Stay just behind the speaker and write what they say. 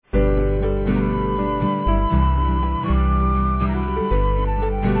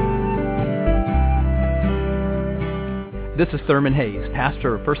This is Thurman Hayes,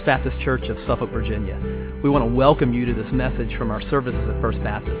 pastor of First Baptist Church of Suffolk, Virginia. We want to welcome you to this message from our services at First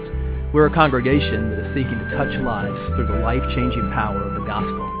Baptist. We're a congregation that is seeking to touch lives through the life-changing power of the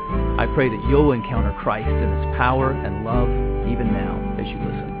gospel. I pray that you'll encounter Christ in His power and love even now as you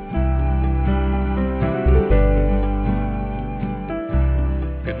listen.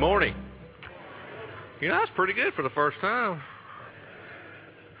 Good morning. You know, that's pretty good for the first time.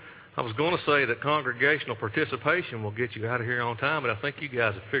 I was going to say that congregational participation will get you out of here on time, but I think you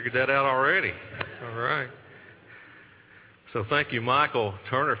guys have figured that out already. All right. So thank you, Michael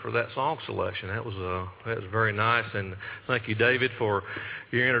Turner, for that song selection. That was very nice, and thank you, David, for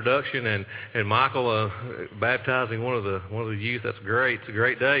your introduction, and Michael baptizing one of the youth. That's great. It's a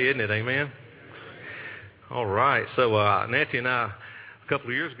great day, isn't it? Amen. All right. So Nancy and I, a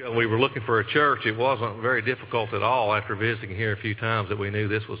couple of years ago, we were looking for a church. It wasn't very difficult at all after visiting here a few times that we knew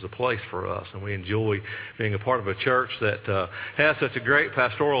this was the place for us, and we enjoy being a part of a church that has such a great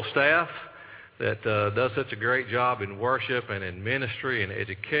pastoral staff, that does such a great job in worship and in ministry and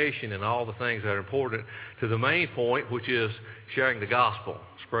education and all the things that are important to the main point, which is sharing the gospel,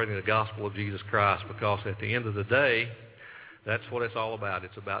 spreading the gospel of Jesus Christ, because at the end of the day, that's what it's all about.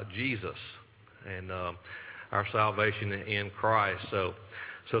 It's about Jesus and our salvation in Christ. So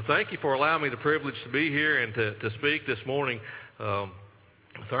thank you for allowing me the privilege to be here and to speak this morning.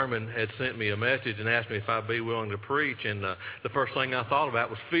 Thurman had sent me a message and asked me if I'd be willing to preach, and the first thing I thought about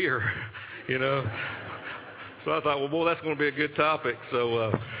was fear, you know. So I thought, well, boy, that's going to be a good topic.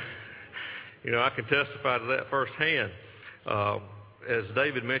 So, I can testify to that firsthand. As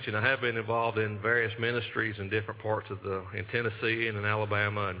David mentioned, I have been involved in various ministries in different parts of in Tennessee and in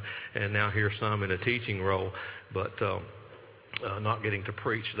Alabama, and now here some in a teaching role, but not getting to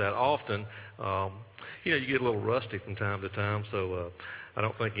preach that often. You get a little rusty from time to time, so I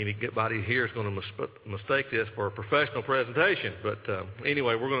don't think anybody here is going to mistake this for a professional presentation. But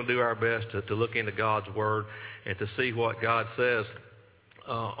anyway, we're going to do our best to look into God's Word and to see what God says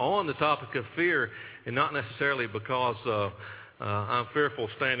on the topic of fear, and not necessarily because I'm fearful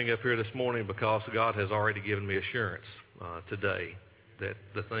standing up here this morning, because God has already given me assurance today that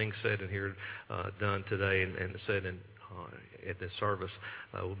the things said in here, done today, and said at this service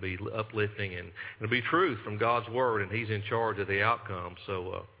will be uplifting and it'll be truth from God's Word, and He's in charge of the outcome.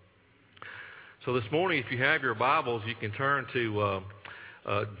 So this morning, if you have your Bibles, you can turn to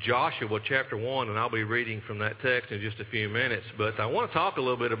Joshua chapter 1, and I'll be reading from that text in just a few minutes. But I want to talk a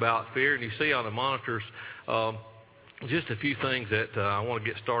little bit about fear, and you see on the monitors just a few things that I want to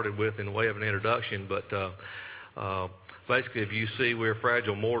get started with in the way of an introduction. But basically, if you see, we're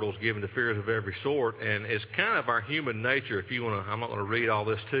fragile mortals given to fears of every sort, and it's kind of our human nature. If you want to, I'm not going to read all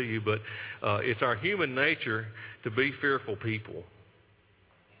this to you, but it's our human nature to be fearful people.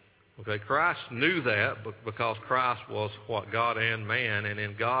 Okay, Christ knew that because Christ was what, God and man, and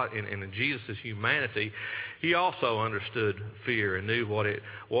in God and in Jesus' humanity, He also understood fear and knew what it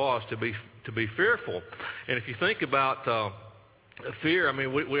was to be fearful. And if you think about fear, I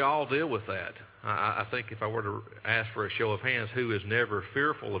mean, we all deal with that. I think if I were to ask for a show of hands who is never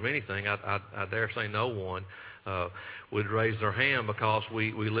fearful of anything, I dare say no one would raise their hand, because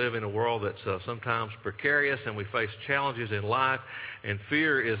we live in a world that's sometimes precarious, and we face challenges in life, and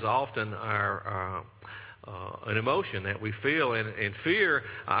fear is often an emotion that we feel. And fear,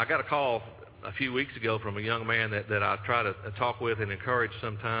 I got a call a few weeks ago from a young man that I try to talk with and encourage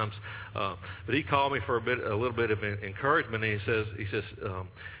sometimes, but he called me for a little bit of encouragement, and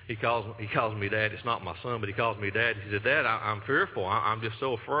he calls me Dad. It's not my son, but he calls me Dad. He said, Dad, I'm fearful. I'm just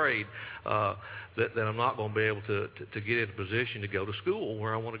so afraid that I'm not going to be able to get in a position to go to school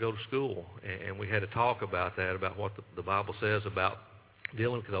where I want to go to school. And we had to talk about that, about what the Bible says about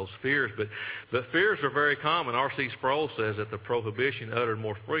dealing with those fears. But fears are very common. R.C. Sproul says that the prohibition uttered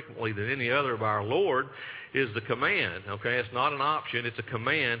more frequently than any other by our Lord is the command. Okay, it's not an option, it's a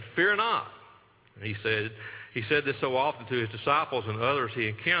command. Fear not. And he said this so often to His disciples and others He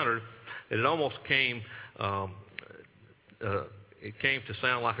encountered that it almost came to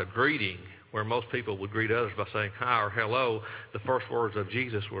sound like a greeting, where most people would greet others by saying hi or hello. The first words of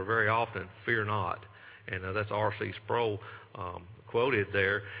Jesus were very often, fear not. And that's R.C. Sproul quoted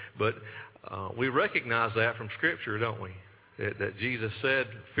there. But we recognize that from Scripture, don't we? That Jesus said,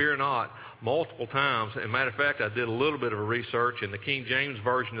 fear not, multiple times. As a matter of fact, I did a little bit of a research, and the King James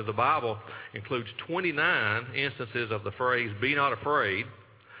Version of the Bible includes 29 instances of the phrase, be not afraid.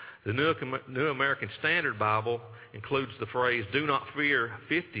 The New American Standard Bible includes the phrase, do not fear,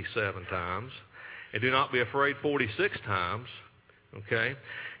 57 times, and do not be afraid, 46 times. Okay?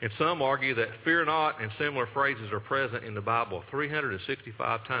 And some argue that fear not and similar phrases are present in the Bible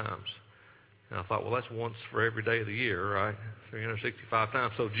 365 times. And I thought, well, that's once for every day of the year, right? 365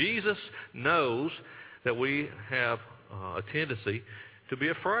 times. So Jesus knows that we have a tendency to be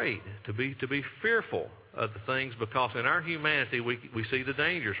afraid, to be fearful of the things, because in our humanity we see the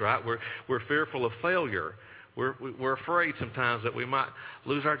dangers, right? We're fearful of failure. We're afraid sometimes that we might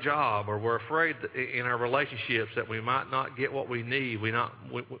lose our job, or we're afraid that in our relationships that we might not get what we need. We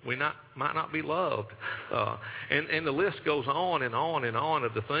might not be loved, and the list goes on and on and on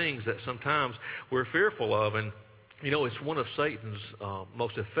of the things that sometimes we're fearful of. And you know, it's one of Satan's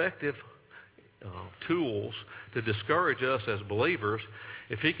most effective tools to discourage us as believers.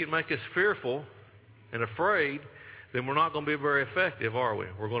 If he can make us fearful and afraid, then we're not going to be very effective, are we?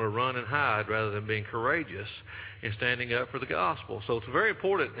 We're going to run and hide rather than being courageous and standing up for the gospel. So it's very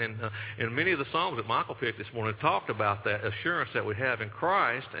important, and many of the Psalms that Michael picked this morning talked about that assurance that we have in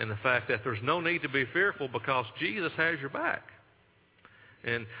Christ, and the fact that there's no need to be fearful because Jesus has your back.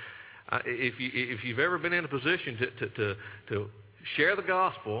 And if you've ever been in a position to share the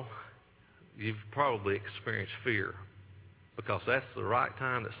gospel, you've probably experienced fear, because that's the right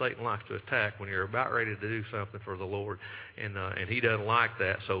time that Satan likes to attack, when you're about ready to do something for the Lord, and he doesn't like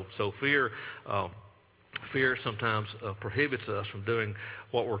that. So fear sometimes prohibits us from doing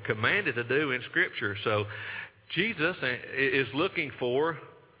what we're commanded to do in Scripture. So Jesus is looking for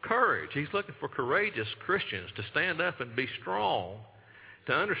courage. He's looking for courageous Christians to stand up and be strong,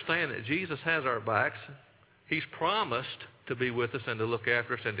 to understand that Jesus has our backs. He's promised to be with us and to look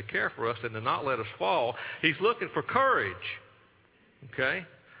after us and to care for us and to not let us fall. He's looking for courage. Okay?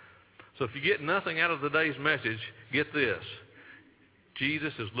 So if you get nothing out of today's message, get this.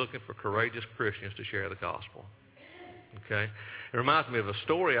 Jesus is looking for courageous Christians to share the gospel. Okay? It reminds me of a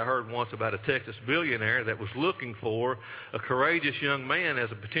story I heard once about a Texas billionaire that was looking for a courageous young man as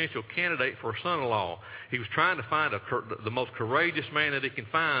a potential candidate for a son-in-law. He was trying to find the most courageous man that he can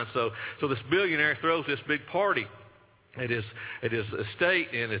find. So this billionaire throws this big party at his estate,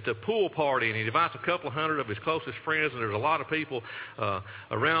 and it's a pool party, and he invites a couple of hundred of his closest friends, and there's a lot of people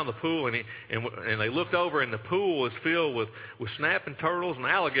around the pool, and they looked over, and the pool is filled with snapping turtles and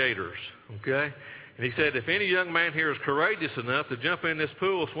alligators. Okay? And he said, if any young man here is courageous enough to jump in this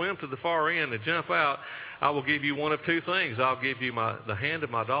pool, swim to the far end, and jump out, I will give you one of two things. I'll give you the hand of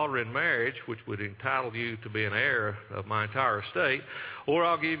my daughter in marriage, which would entitle you to be an heir of my entire estate, or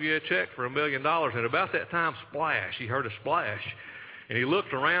I'll give you a check for $1 million. And about that time, splash. He heard a splash. And he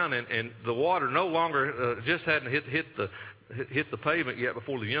looked around, and the water no longer just hadn't hit the pavement yet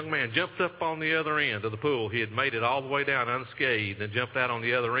before the young man jumped up on the other end of the pool. He had made it all the way down unscathed and jumped out on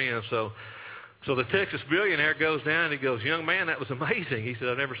the other end. So the Texas billionaire goes down and he goes, young man, that was amazing. He said,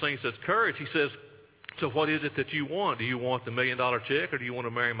 I've never seen such courage. He says, so what is it that you want? Do you want the $1 million check, or do you want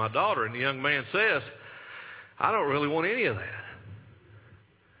to marry my daughter? And the young man says, I don't really want any of that.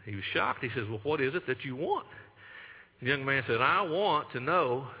 He was shocked. He says, well, what is it that you want? The young man said, I want to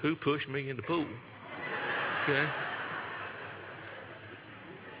know who pushed me in the pool. Okay?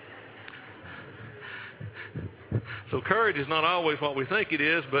 So courage is not always what we think it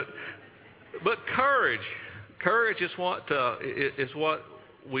is, but courage is what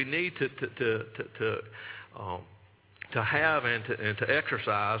we need to have and to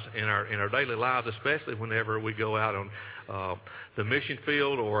exercise in our daily lives, especially whenever we go out on the mission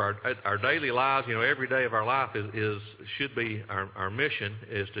field or our daily lives. You know, every day of our life should be our mission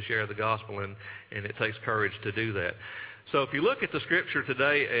is to share the gospel, and it takes courage to do that. So if you look at the Scripture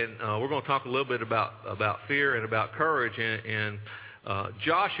today, and we're going to talk a little bit about fear and about courage, and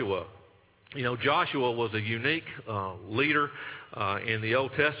Joshua. You know, Joshua was a unique leader in the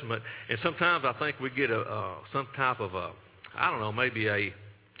Old Testament, and sometimes I think we get some type of maybe a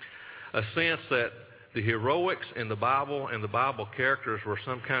sense that the heroics in the Bible and the Bible characters were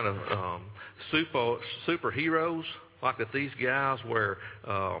some kind of superheroes, like that these guys were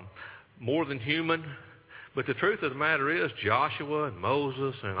more than human. But the truth of the matter is, Joshua and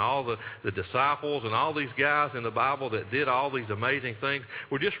Moses and all the disciples and all these guys in the Bible that did all these amazing things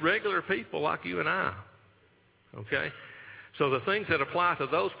were just regular people like you and I. Okay? So the things that apply to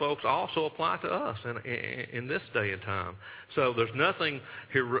those folks also apply to us in this day and time. So there's nothing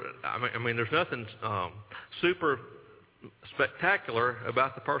here. There's nothing super spectacular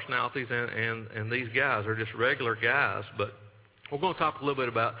about the personalities and these guys. They're just regular guys. But we're going to talk a little bit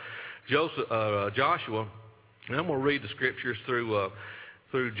about Joshua. And I'm going to read the Scriptures through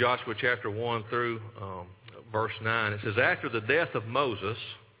Joshua chapter 1 through verse 9. It says, after the death of Moses,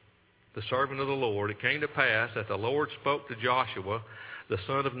 the servant of the Lord, it came to pass that the Lord spoke to Joshua, the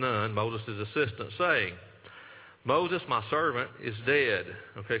son of Nun, Moses' assistant, saying, Moses, my servant, is dead.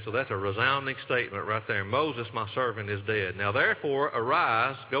 Okay, so that's a resounding statement right there. Moses, my servant, is dead. Now therefore,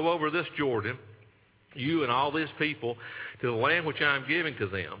 arise, go over this Jordan, you and all these people, to the land which I am giving to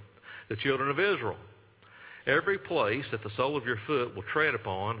them, the children of Israel. Every place that the sole of your foot will tread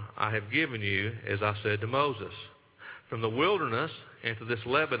upon, I have given you, as I said to Moses. From the wilderness and to this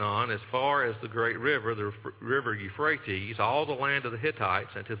Lebanon, as far as the great river, the river Euphrates, all the land of the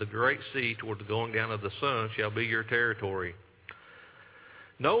Hittites, and to the great sea toward the going down of the sun shall be your territory.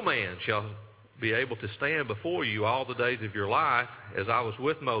 No man shall be able to stand before you all the days of your life. As I was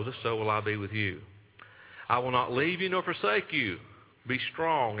with Moses, so will I be with you. I will not leave you nor forsake you. Be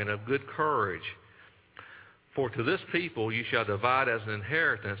strong and of good courage. For to this people you shall divide as an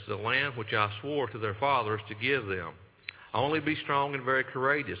inheritance the land which I swore to their fathers to give them. Only be strong and very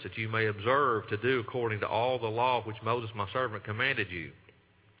courageous, that you may observe to do according to all the law which Moses my servant commanded you.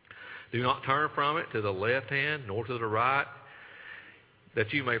 Do not turn from it to the left hand, nor to the right,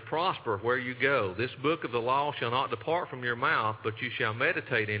 that you may prosper where you go. This book of the law shall not depart from your mouth, but you shall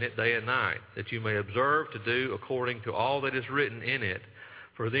meditate in it day and night, that you may observe to do according to all that is written in it.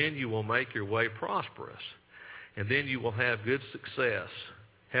 For then you will make your way prosperous, and then you will have good success.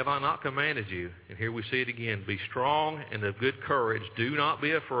 Have I not commanded you? And here we see it again. Be strong and of good courage. Do not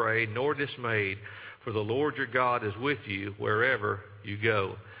be afraid nor dismayed, for the Lord your God is with you wherever you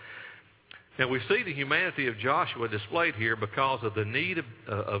go. Now we see the humanity of Joshua displayed here because of the need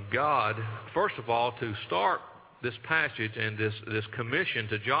of God, first of all, to start this passage and this commission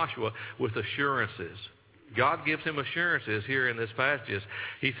to Joshua with assurances. God gives him assurances here in this passage.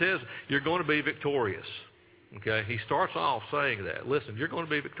 He says, you're going to be victorious. Okay, he starts off saying that. Listen, you're going to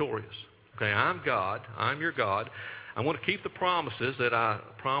be victorious. Okay, I'm God. I'm your God. I'm going to keep the promises that I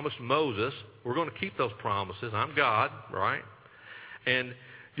promised Moses. We're going to keep those promises. I'm God, right? And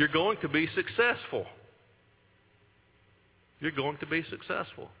you're going to be successful. You're going to be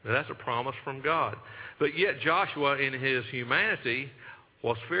successful. Now, that's a promise from God. But yet Joshua, in his humanity,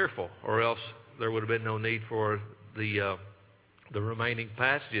 was fearful, or else there would have been no need for the remaining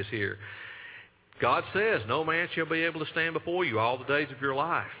passages here. God says, no man shall be able to stand before you all the days of your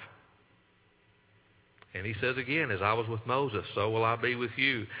life. And he says again, as I was with Moses, so will I be with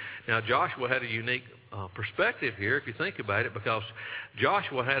you. Now, Joshua had a unique perspective here, if you think about it, because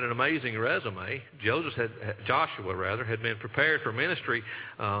Joshua had an amazing resume. Joshua had been prepared for ministry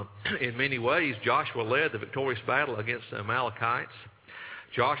in many ways. Joshua led the victorious battle against the Amalekites.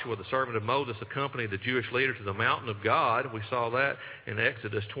 Joshua, the servant of Moses, accompanied the Jewish leader to the mountain of God. We saw that in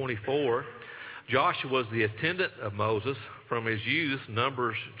Exodus 24. Joshua was the attendant of Moses from his youth,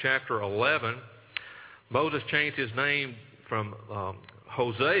 Numbers chapter 11. Moses changed his name from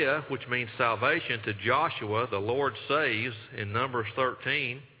Hosea, which means salvation, to Joshua, the Lord saves, in Numbers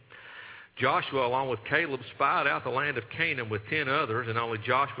 13. Joshua, along with Caleb, spied out the land of Canaan with 10 others, and only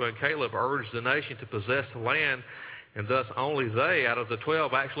Joshua and Caleb urged the nation to possess the land, and thus only they, out of the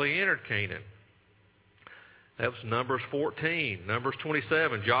 12, actually entered Canaan. That was Numbers 14. Numbers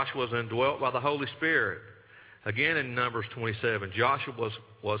 27, Joshua was indwelt by the Holy Spirit. Again in Numbers 27, Joshua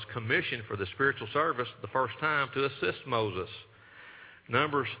was commissioned for the spiritual service the first time to assist Moses.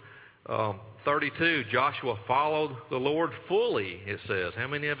 Numbers 32, Joshua followed the Lord fully, it says. How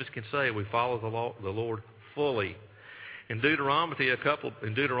many of us can say we follow the Lord fully? In Deuteronomy, a couple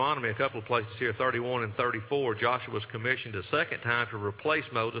of places here, 31 and 34, Joshua was commissioned a second time to replace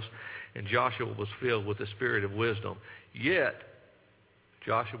Moses, and Joshua was filled with the spirit of wisdom. Yet,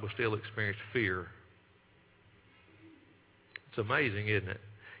 Joshua still experienced fear. It's amazing, isn't it?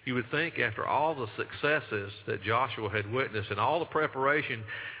 You would think after all the successes that Joshua had witnessed and all the preparation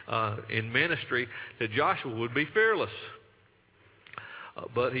in ministry that Joshua would be fearless.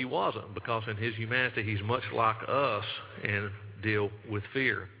 But he wasn't, because in his humanity he's much like us and deal with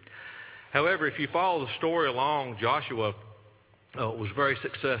fear. However, if you follow the story along, Joshua was very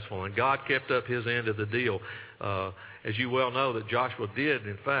successful, and God kept up his end of the deal. As you well know, that Joshua did,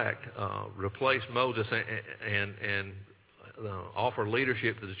 in fact, replace Moses and offer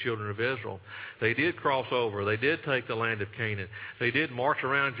leadership to the children of Israel. They did cross over. They did take the land of Canaan. They did march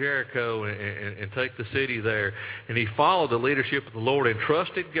around Jericho and take the city there. And he followed the leadership of the Lord and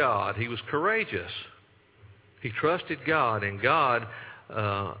trusted God. He was courageous. He trusted God, and God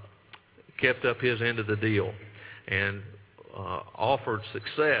kept up his end of the deal and offered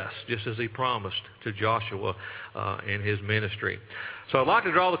success, just as he promised to Joshua in his ministry. So I'd like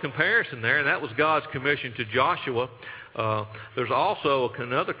to draw the comparison there, and that was God's commission to Joshua. There's also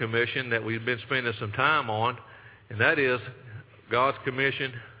another commission that we've been spending some time on, and that is God's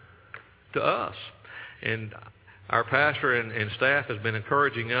commission to us. And our pastor and staff has been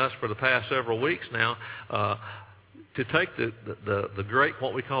encouraging us for the past several weeks now to take the great,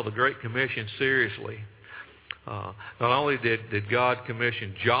 what we call the Great Commission, seriously. Not only did God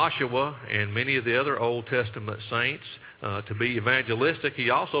commission Joshua and many of the other Old Testament saints to be evangelistic, He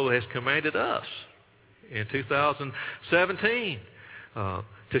also has commanded us in 2017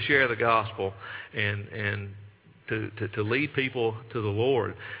 to share the gospel and to lead people to the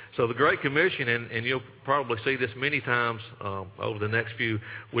Lord. So the Great Commission, and you'll probably see this many times over the next few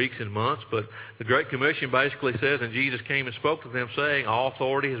weeks and months, but the Great Commission basically says, and Jesus came and spoke to them, saying, all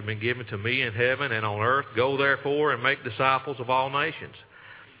authority has been given to me in heaven and on earth. Go therefore and make disciples of all nations,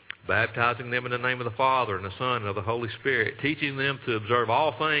 baptizing them in the name of the Father and the Son and of the Holy Spirit, teaching them to observe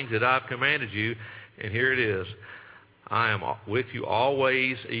all things that I've commanded you. And here it is, I am with you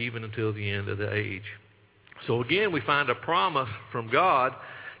always, even until the end of the age. So again, we find a promise from God.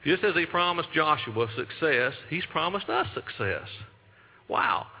 Just as He promised Joshua success, He's promised us success.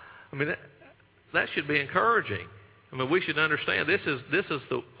 Wow. I mean, that should be encouraging. I mean, we should understand this is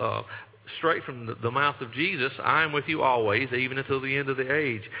the straight from the mouth of Jesus. I am with you always, even until the end of the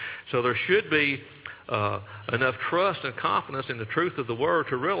age. So there should be enough trust and confidence in the truth of the Word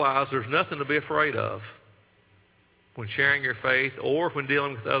to realize there's nothing to be afraid of when sharing your faith or when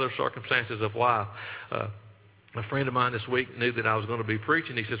dealing with other circumstances of life. A friend of mine this week knew that I was going to be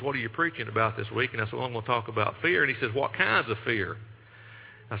preaching. He says, what are you preaching about this week? And I said, well, I'm going to talk about fear. And he says, what kinds of fear?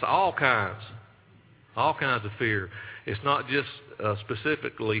 I said, all kinds. All kinds of fear. It's not just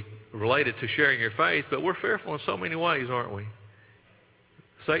specifically related to sharing your faith, but we're fearful in so many ways, aren't we?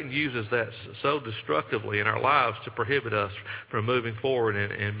 Satan uses that so destructively in our lives to prohibit us from moving forward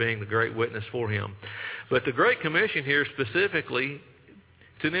and being the great witness for Him. But the Great Commission here specifically,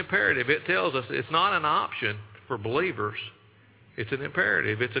 it's an imperative. It tells us it's not an option for believers. It's an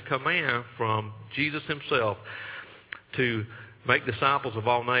imperative. It's a command from Jesus Himself to make disciples of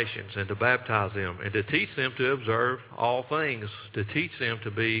all nations and to baptize them and to teach them to observe all things, to teach them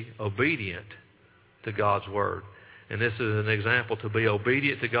to be obedient to God's Word. And this is an example. To be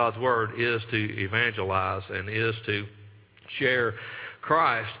obedient to God's Word is to evangelize and is to share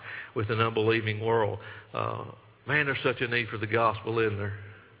Christ with an unbelieving world. Man, there's such a need for the gospel, isn't there?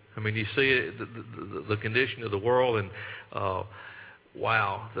 I mean, you see it, the condition of the world, and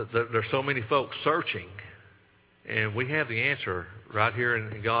wow, there's so many folks searching. And we have the answer right here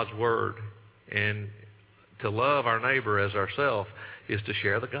in God's Word. And to love our neighbor as ourselves is to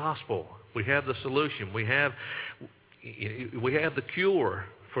share the gospel. We have the solution. We have the cure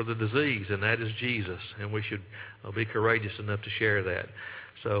for the disease, and that is Jesus. And we should be courageous enough to share that.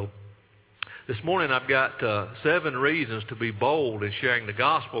 So this morning I've got 7 reasons to be bold in sharing the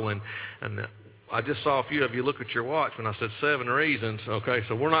gospel. And I just saw a few of you look at your watch when I said 7 reasons. Okay,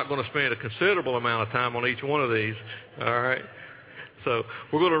 so we're not going to spend a considerable amount of time on each one of these. All right. So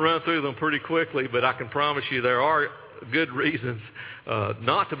we're going to run through them pretty quickly, but I can promise you there are good reasons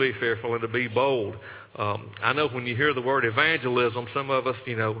not to be fearful and to be bold. I know when you hear the word evangelism, some of us,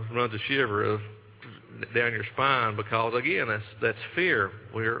 runs a shiver down your spine because, again, that's fear.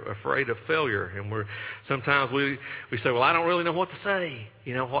 We're afraid of failure, and sometimes we say, well, I don't really know what to say.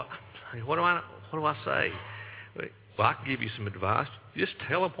 What do I say? Well, I can give you some advice. Just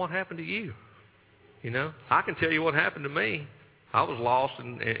tell them what happened to you. I can tell you what happened to me. I was lost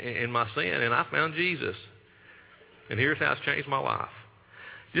in my sin, and I found Jesus. And here's how it's changed my life.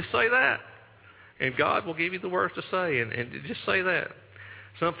 Just say that. And God will give you the words to say, and just say that.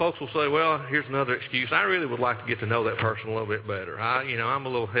 Some folks will say, well, here's another excuse. I really would like to get to know that person a little bit better. I'm a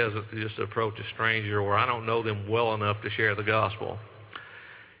little hesitant to just approach a stranger, or I don't know them well enough to share the gospel.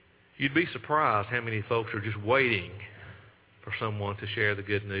 You'd be surprised how many folks are just waiting for someone to share the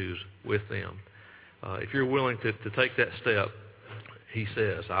good news with them. If you're willing to take that step, He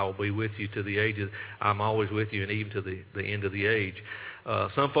says, I will be with you to the ages. I'm always with you, and even to the end of the age.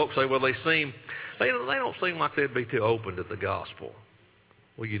 Some folks say, well, they don't seem like they'd be too open to the gospel.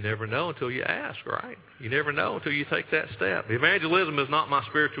 Well, you never know until you ask, right? You never know until you take that step. Evangelism is not my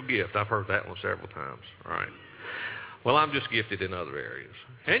spiritual gift. I've heard that one several times, right? Well, I'm just gifted in other areas.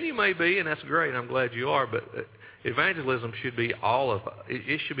 And you may be, and that's great. I'm glad you are. But evangelism should be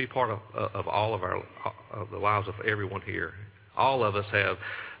it should be part of all of the lives of everyone here. All of us have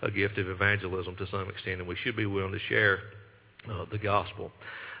a gift of evangelism to some extent, and we should be willing to share the gospel.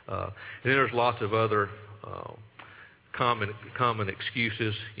 And then there's lots of other common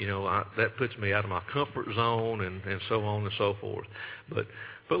excuses. That puts me out of my comfort zone, and so on and so forth. But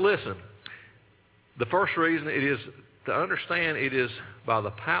listen, the first reason it is to understand it is by the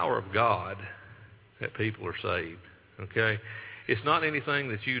power of God that people are saved. Okay, It's not anything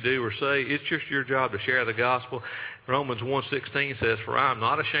that you do or say. It's just your job to share the gospel. Romans 1:16 says, "For I am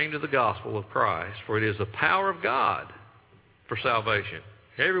not ashamed of the gospel of Christ, for it is the power of God for salvation.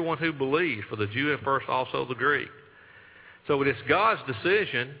 Everyone who believes, for the Jew and first also the Greek." So it is God's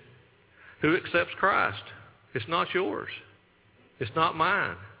decision who accepts Christ. It's not yours. It's not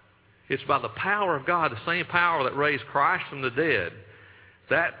mine. It's by the power of God, the same power that raised Christ from the dead.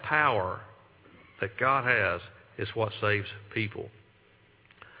 That power that God has is what saves people.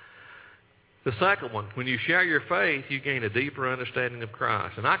 The second one, when you share your faith, you gain a deeper understanding of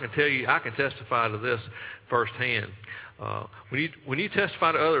Christ. And I can tell you, I can testify to this firsthand. When you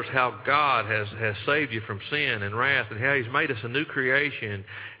testify to others how God has saved you from sin and wrath, and how He's made us a new creation,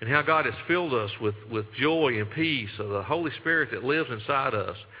 and how God has filled us with joy and peace of the Holy Spirit that lives inside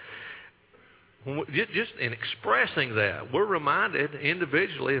us, just in expressing that, we're reminded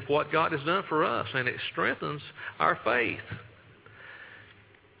individually of what God has done for us, and it strengthens our faith.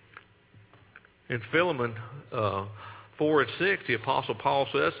 In Philemon 4:6, the Apostle Paul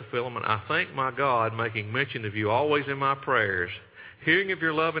says to Philemon, "I thank my God, making mention of you always in my prayers, hearing of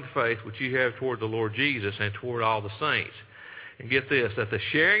your love and faith which you have toward the Lord Jesus and toward all the saints." And get this, that the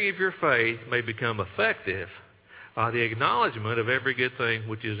sharing of your faith may become effective by the acknowledgement of every good thing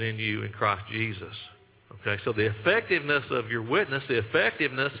which is in you in Christ Jesus. Okay, so the effectiveness of your witness, the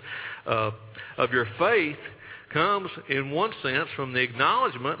effectiveness of your faith comes in one sense from the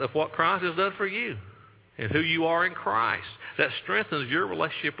acknowledgement of what Christ has done for you and who you are in Christ. That strengthens your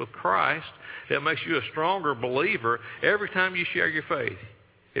relationship with Christ. That makes you a stronger believer every time you share your faith.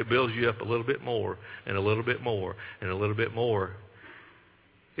 It builds you up a little bit more and a little bit more and a little bit more.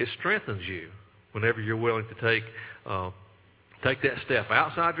 It strengthens you whenever you're willing to take that step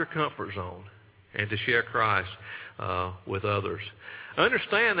outside your comfort zone and to share Christ with others.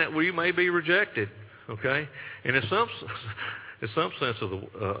 Understand that we may be rejected. Okay, and in some sense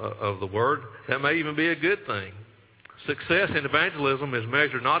of the word, that may even be a good thing. Success in evangelism is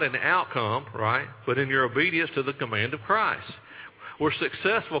measured not in the outcome, right, but in your obedience to the command of Christ. We're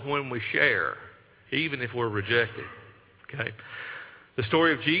successful when we share, even if we're rejected. Okay, the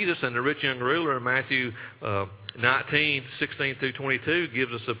story of Jesus and the rich young ruler in Matthew 19:16 through 22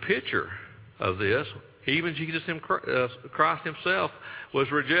 gives us a picture of this. Even Jesus Christ Himself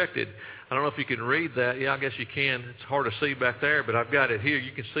was rejected. I don't know if you can read that. Yeah, I guess you can. It's hard to see back there, but I've got it here.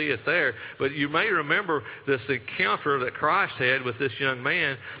 You can see it there. But you may remember this encounter that Christ had with this young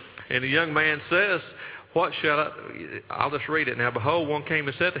man. And the young man says, "What shall I..." I'll just read it. "Now, behold, one came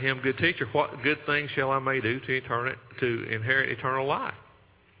and said to him, 'Good teacher, what good things shall I may do to inherit eternal life?'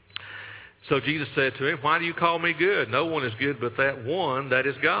 So Jesus said to him, 'Why do you call me good? No one is good but that one, that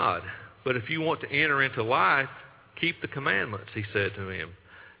is God. But if you want to enter into life, keep the commandments,' he said to him."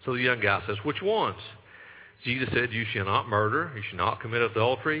 So the young guy says, "Which ones?" Jesus said, "You shall not murder, you shall not commit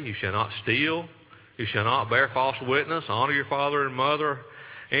adultery, you shall not steal, you shall not bear false witness, honor your father and mother,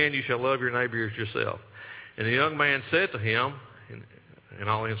 and you shall love your neighbor as yourself." And the young man said to him, and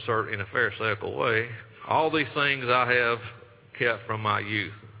I'll insert in a pharisaical way, "All these things I have kept from my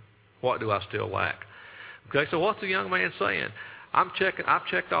youth. What do I still lack?" Okay, so what's the young man saying? I've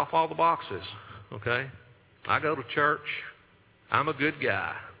checked off all the boxes. Okay, I go to church. I'm a good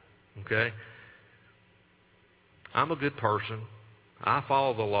guy. Okay, I'm a good person. I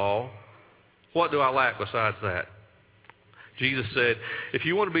follow the law. What do I lack besides that? Jesus said, "If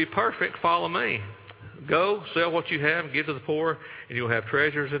you want to be perfect, follow me. Go, sell what you have and give to the poor, and you'll have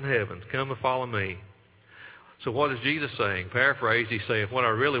treasures in heaven. Come and follow me." So what is Jesus saying? Paraphrase, He's saying, what I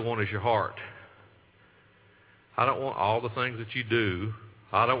really want is your heart. I don't want all the things that you do.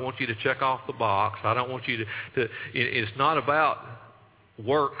 I don't want you to check off the box. I don't want you to it's not about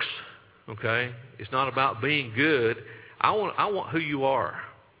works, okay? It's not about being good. I want who you are.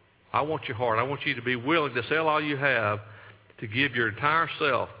 I want your heart. I want you to be willing to sell all you have to give your entire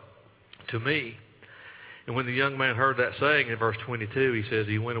self to me. And when the young man heard that saying in verse 22, he says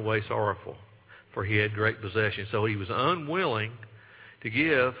he went away sorrowful, for he had great possessions. So he was unwilling to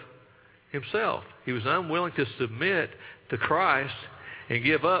give himself. He was unwilling to submit to Christ and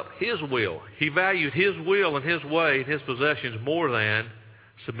give up his will. He valued his will and his way and his possessions more than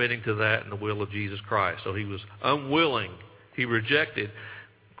submitting to that and the will of Jesus Christ. So he was unwilling. He rejected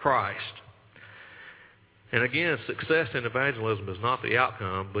Christ. And again, success in evangelism is not the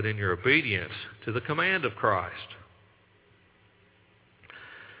outcome, but in your obedience to the command of Christ.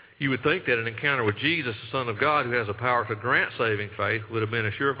 You would think that an encounter with Jesus, the Son of God, who has the power to grant saving faith, would have been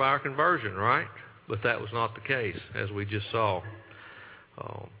a surefire conversion, right? But that was not the case, as we just saw.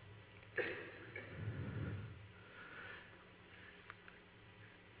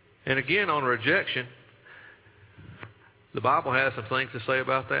 And again, on rejection, the Bible has some things to say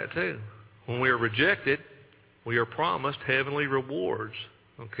about that too. When we are rejected, we are promised heavenly rewards.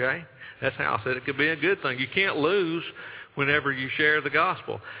 Okay? That's how I said it could be a good thing. You can't lose whenever you share the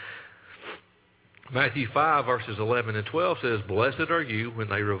gospel. Matthew 5, verses 11 and 12 says, "Blessed are you when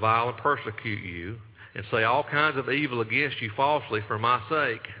they revile and persecute you, and say all kinds of evil against you falsely for my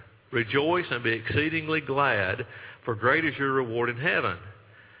sake. Rejoice and be exceedingly glad, for great is your reward in heaven.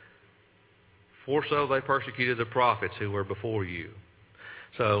 For so they persecuted the prophets who were before you."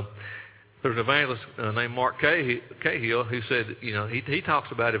 So there's an evangelist named Mark Cahill who said, he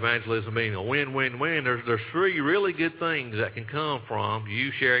talks about evangelism being a win-win-win. There's three really good things that can come from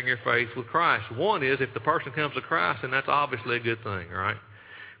you sharing your faith with Christ. One is if the person comes to Christ, and that's obviously a good thing, right?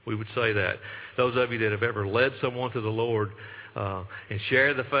 We would say that. Those of you that have ever led someone to the Lord and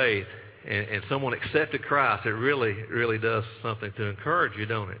shared the faith, and someone accepted Christ, it really, really does something to encourage you,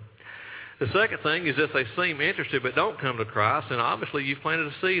 don't it? The second thing is if they seem interested but don't come to Christ, then obviously you've planted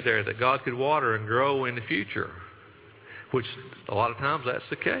a seed there that God could water and grow in the future, which a lot of times that's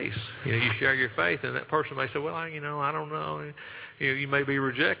the case. You share your faith, and that person may say, well, I don't know. You may be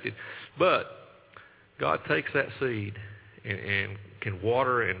rejected. But God takes that seed and can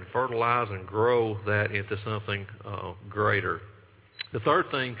water and fertilize and grow that into something greater. The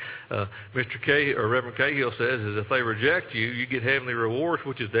third thing Mr. Cahill, or Reverend Cahill says is if they reject you, you get heavenly rewards,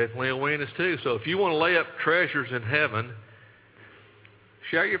 which is definitely a win too. So if you want to lay up treasures in heaven,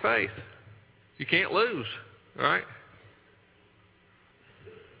 share your faith. You can't lose, right?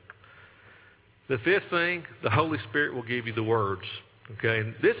 The fifth thing, the Holy Spirit will give you the words. Okay,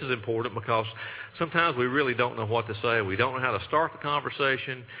 and this is important because sometimes we really don't know what to say. We don't know how to start the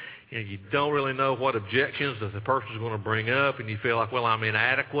conversation. You don't really know what objections that the person's going to bring up, and you feel like, well, I'm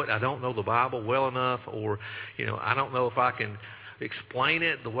inadequate. I don't know the Bible well enough, or, I don't know if I can explain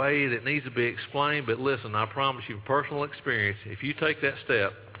it the way that it needs to be explained. But listen, I promise you, personal experience, if you take that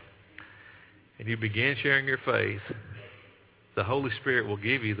step and you begin sharing your faith, the Holy Spirit will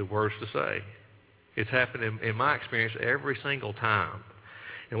give you the words to say. It's happened in my experience every single time.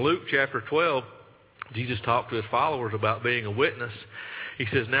 In Luke chapter 12, Jesus talked to his followers about being a witness. He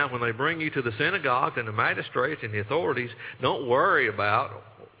says, now when they bring you to the synagogues and the magistrates and the authorities, don't worry about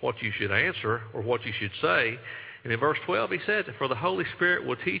what you should answer or what you should say. And in verse 12 he says, for the Holy Spirit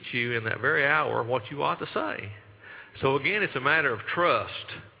will teach you in that very hour what you ought to say. So again, it's a matter of trust.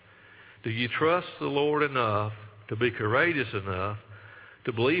 Do you trust the Lord enough to be courageous enough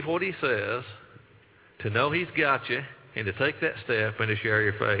to believe what he says, to know he's got you, and to take that step and to share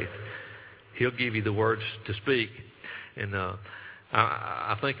your faith? He'll give you the words to speak. And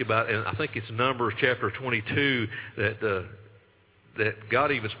I think about, and I think it's Numbers chapter 22 that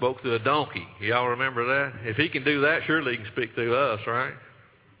God even spoke through a donkey. Y'all remember that? If he can do that, surely he can speak through us, right?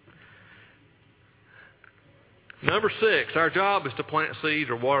 Number 6, our job is to plant seeds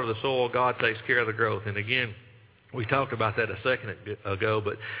or water the soil. God takes care of the growth. And again, we talked about that a second ago,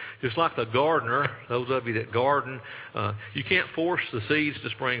 but just like the gardener, those of you that garden, you can't force the seeds to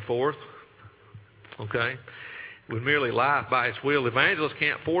spring forth, okay? With merely life by its will. Evangelists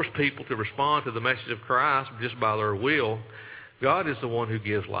can't force people to respond to the message of Christ just by their will. God is the one who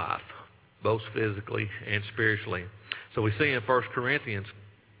gives life, both physically and spiritually. So we see in 1 Corinthians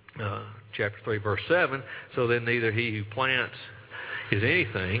chapter 3, verse 7, so then neither he who plants is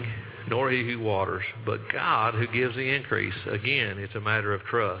anything, nor he who waters, but God who gives the increase. Again, it's a matter of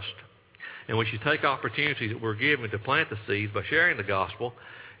trust. And we should take opportunities that we're given to plant the seeds by sharing the gospel,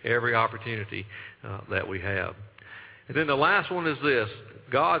 every opportunity that we have. And then the last one is this: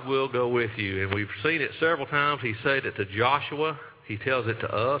 God will go with you. And we've seen it several times. He said it to Joshua. He tells it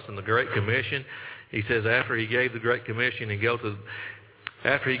to us in the Great Commission. He says after he gave the Great Commission to go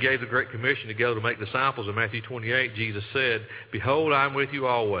to make disciples in Matthew 28, Jesus said, behold, I'm with you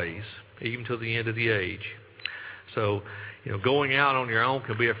always, even to the end of the age. So, going out on your own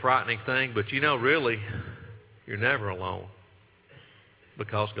can be a frightening thing, but really, you're never alone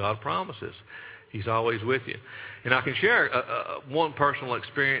because God promises. He's always with you. And I can share one personal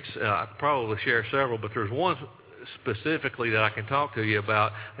experience. I could probably share several, but there's one specifically that I can talk to you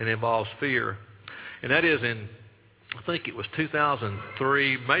about, and it involves fear. And that is I think it was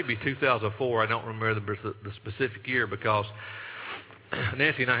 2003, maybe 2004. I don't remember the specific year, because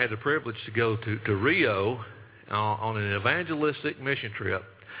Nancy and I had the privilege to go to Rio on an evangelistic mission trip.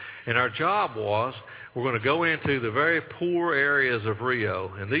 And our job was, we're going to go into the very poor areas of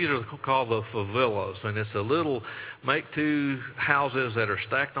Rio, and these are called the favelas, and it's the little make-two houses that are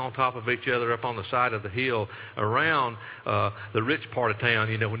stacked on top of each other up on the side of the hill around the rich part of town.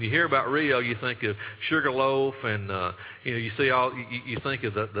 You know, when you hear about Rio, you think of Sugarloaf, and you see all, you think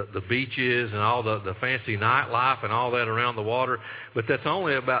of the beaches and all the fancy nightlife and all that around the water, but that's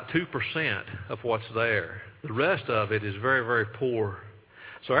only about 2% of what's there. The rest of it is very, very poor.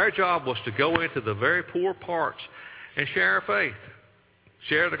 So our job was to go into the very poor parts and share our faith,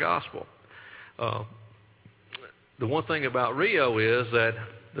 share the gospel. The one thing about Rio is that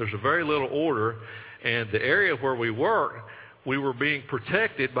there's a very little order, and the area where we worked, we were being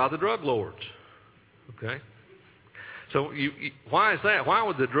protected by the drug lords. Okay? So why is that? Why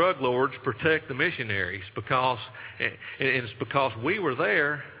would the drug lords protect the missionaries? Because, and it's because we were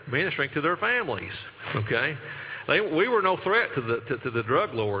there ministering to their families. Okay? We were no threat to the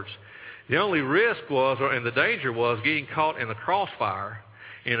drug lords. The only risk was, and the danger was, getting caught in the crossfire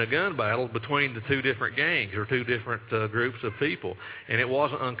in a gun battle between the two different gangs or two different groups of people. And it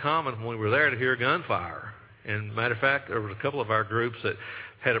wasn't uncommon when we were there to hear gunfire. And matter of fact, there was a couple of our groups that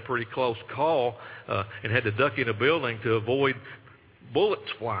had a pretty close call and had to duck in a building to avoid bullets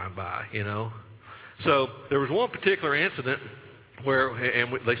flying by, you know. So there was one particular incident where,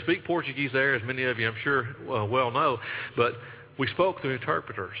 and they speak Portuguese there, as many of you I'm sure well know, but we spoke through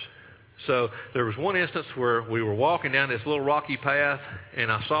interpreters. So there was one instance where we were walking down this little rocky path,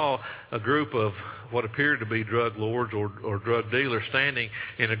 and I saw a group of what appeared to be drug lords or drug dealers standing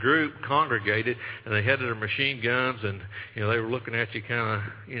in a group, congregated, and they had their machine guns, and they were looking at you kind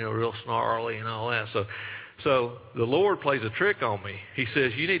of real snarly and all that. So the Lord plays a trick on me. He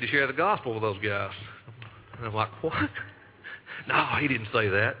says, "You need to share the gospel with those guys." And I'm like, "What?" No, he didn't say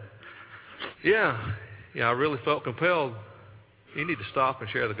that. Yeah, I really felt compelled. You need to stop and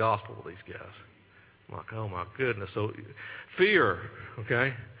share the gospel with these guys. I'm like, oh my goodness. So fear,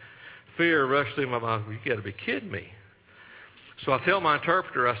 okay? Fear rushed through my mind. You got to be kidding me. So I tell my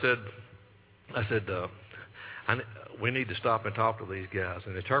interpreter, I said, we need to stop and talk to these guys.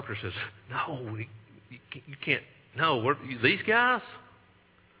 And the interpreter says, no, you can't. No, these guys?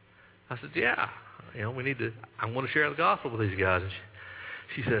 I said, yeah. We need to. I want to share the gospel with these guys. And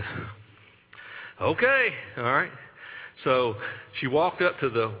she says, okay, all right. So she walked up to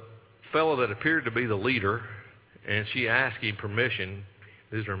the fellow that appeared to be the leader, and she asked him permission.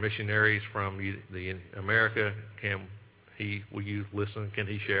 These are missionaries from the America. Will you listen? Can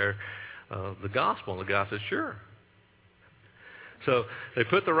he share the gospel? And the guy said, sure. So they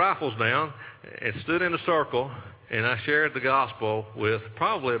put the rifles down and stood in a circle, and I shared the gospel with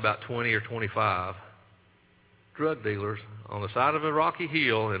probably about 20 or 25 drug dealers on the side of a rocky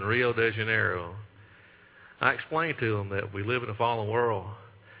hill in Rio de Janeiro. I explained to them that we live in a fallen world.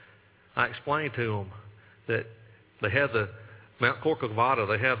 I explained to them that they have the Mount Corcovado,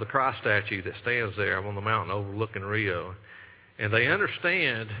 they have the Christ statue that stands there on the mountain overlooking Rio. And they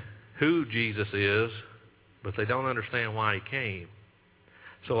understand who Jesus is, but they don't understand why he came.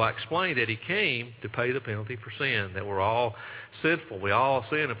 So I explained that he came to pay the penalty for sin, that we're all sinful. We all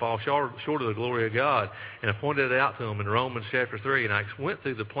sin and fall short of the glory of God. And I pointed it out to them in Romans chapter 3, and I went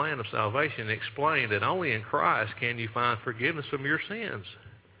through the plan of salvation and explained that only in Christ can you find forgiveness from your sins.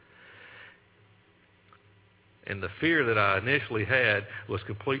 And the fear that I initially had was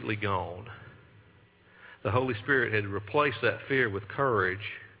completely gone. The Holy Spirit had replaced that fear with courage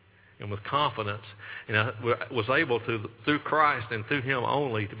and with confidence, and I was able to, through Christ and through him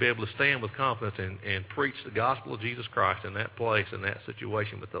only, to be able to stand with confidence and preach the gospel of Jesus Christ in that place, in that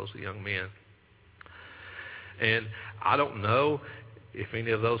situation with those young men. And I don't know if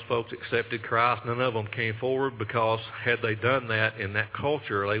any of those folks accepted Christ. None of them came forward, because had they done that in that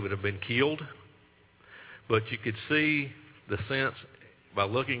culture, they would have been killed. But you could see the sense by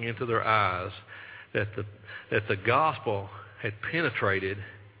looking into their eyes that the gospel had penetrated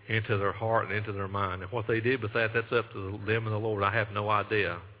into their heart and into their mind. And what they did with that, that's up to them and the Lord. I have no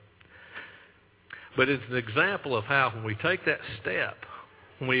idea. But it's an example of how when we take that step,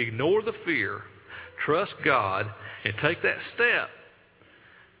 when we ignore the fear, trust God, and take that step,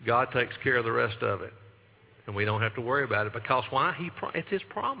 God takes care of the rest of it. And we don't have to worry about it, because why? It's his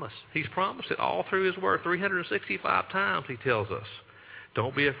promise. He's promised it all through his word. 365 times he tells us,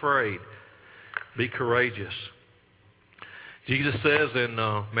 don't be afraid. Be courageous. Jesus says in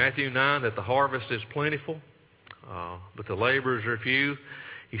Matthew 9 that the harvest is plentiful, but the laborers are few.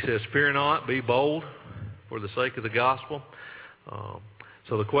 He says, fear not, be bold for the sake of the gospel.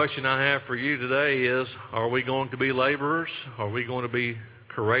 So the question I have for you today is, are we going to be laborers? Are we going to be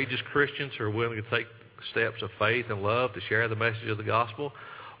courageous Christians who are willing to take steps of faith and love to share the message of the gospel?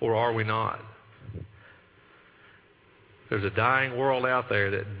 or are we not? There's a dying world out there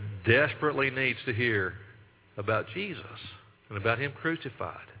that desperately needs to hear about Jesus and about Him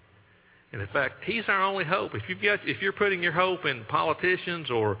crucified. And in fact, He's our only hope. If you're putting your hope in politicians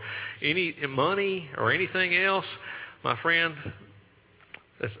or in money or anything else, my friend,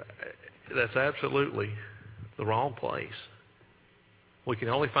 that's absolutely the wrong place. We can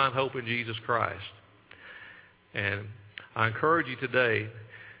only find hope in Jesus Christ. And I encourage you today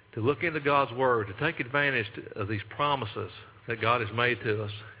to look into God's Word, to take advantage of these promises that God has made to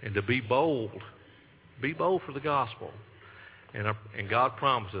us, and to be bold. Be bold for the gospel. And God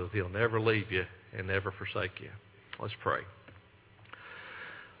promises He'll never leave you and never forsake you. Let's pray.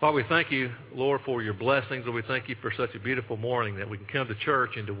 Father, we thank you, Lord, for your blessings, and we thank you for such a beautiful morning that we can come to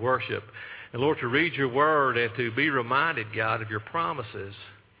church and to worship. And Lord, to read your word and to be reminded, God, of your promises,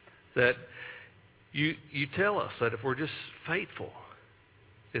 that you tell us that if we're just faithful,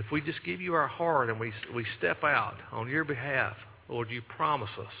 if we just give you our heart and we step out on your behalf, Lord, you promise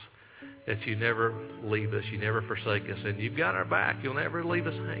us that you never leave us, you never forsake us, and you've got our back. You'll never leave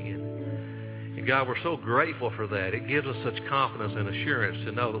us hanging. And God, we're so grateful for that. It gives us such confidence and assurance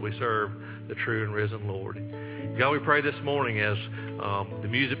to know that we serve the true and risen Lord. God, we pray this morning as the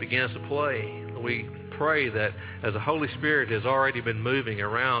music begins to play, we pray that as the Holy Spirit has already been moving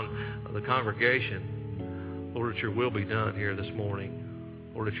around the congregation, Lord, that your will be done here this morning.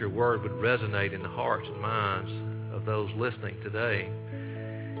 Lord, that your word would resonate in the hearts and minds of those listening today.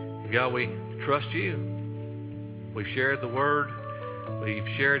 And God, we trust you. We've shared the word. We've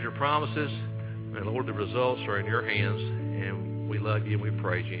shared your promises. And Lord, the results are in your hands. And we love you and we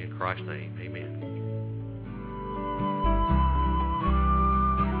praise you. In Christ's name, amen.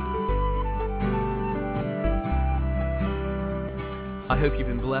 I hope you've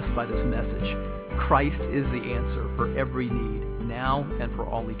been blessed by this message. Christ is the answer for every need, now and for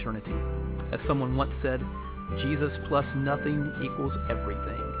all eternity. As someone once said, Jesus plus nothing equals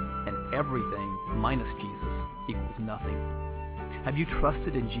everything, and everything minus Jesus equals nothing. Have you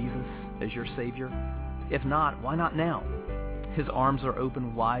trusted in Jesus as your Savior? If not, why not now? His arms are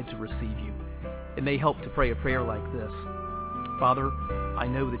open wide to receive you. It may help to pray a prayer like this. Father, I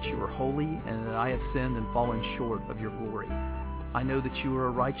know that you are holy and that I have sinned and fallen short of your glory. I know that you are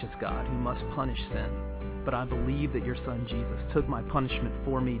a righteous God who must punish sin, but I believe that your Son Jesus took my punishment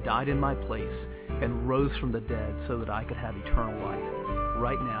for me, died in my place, and rose from the dead so that I could have eternal life.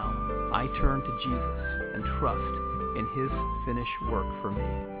 Right now, I turn to Jesus and trust in His finished work for me.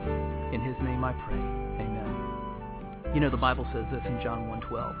 In His name I pray. Amen. You know, the Bible says this in John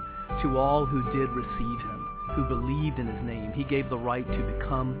 1:12. To all who did receive Him, who believed in His name, He gave the right to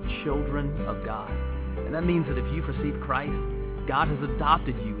become children of God. And that means that if you've received Christ, God has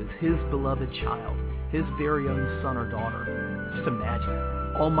adopted you as His beloved child, His very own son or daughter. Just imagine it.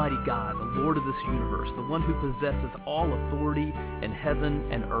 Almighty God, the Lord of this universe, the one who possesses all authority in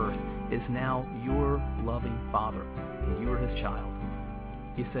heaven and earth, is now your loving Father, and you are His child.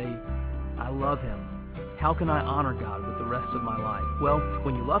 You say, I love Him. How can I honor God with the rest of my life? Well,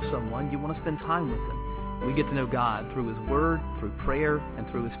 when you love someone, you want to spend time with them. We get to know God through His Word, through prayer, and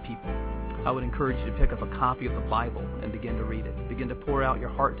through His people. I would encourage you to pick up a copy of the Bible and begin to read it. Begin to pour out your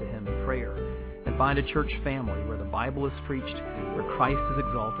heart to Him in prayer. And find a church family where the Bible is preached, where Christ is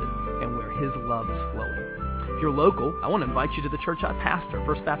exalted, and where His love is flowing. If you're local, I want to invite you to the church I pastor,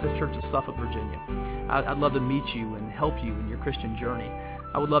 First Baptist Church of Suffolk, Virginia. I'd love to meet you and help you in your Christian journey.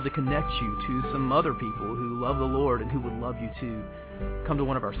 I would love to connect you to some other people who love the Lord and who would love you too. Come to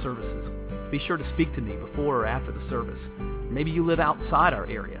one of our services. Be sure to speak to me before or after the service. Maybe you live outside our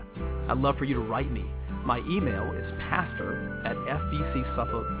area. I'd love for you to write me. My email is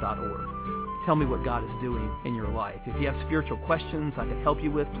pastor@fbcsuffolk.org. Tell me what God is doing in your life. If you have spiritual questions I can help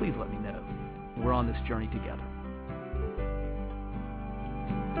you with, please let me know. We're on this journey together.